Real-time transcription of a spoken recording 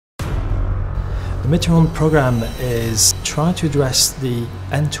The METERON program is trying to address the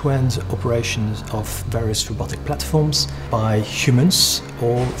end-to-end operations of various robotic platforms by humans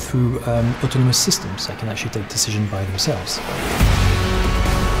or through autonomous systems that can actually take decisions by themselves.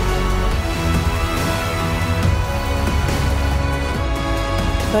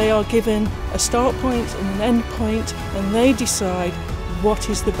 They are given a start point and an end point, and they decide what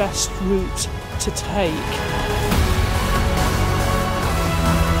is the best route to take.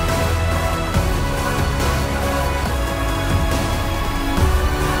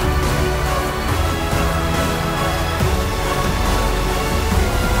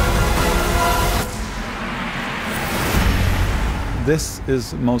 This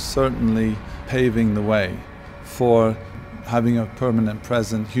is most certainly paving the way for having a permanent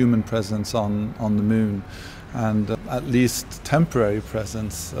human presence on the moon, and at least temporary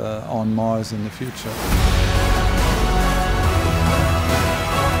presence on Mars in the future.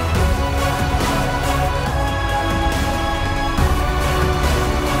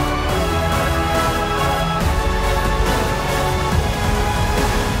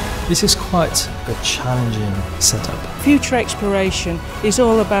 This is quite a challenging setup. Future exploration is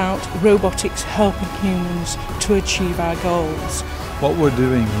all about robotics helping humans to achieve our goals. What we're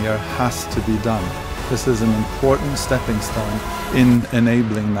doing here has to be done. This is an important stepping stone in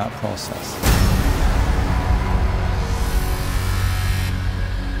enabling that process.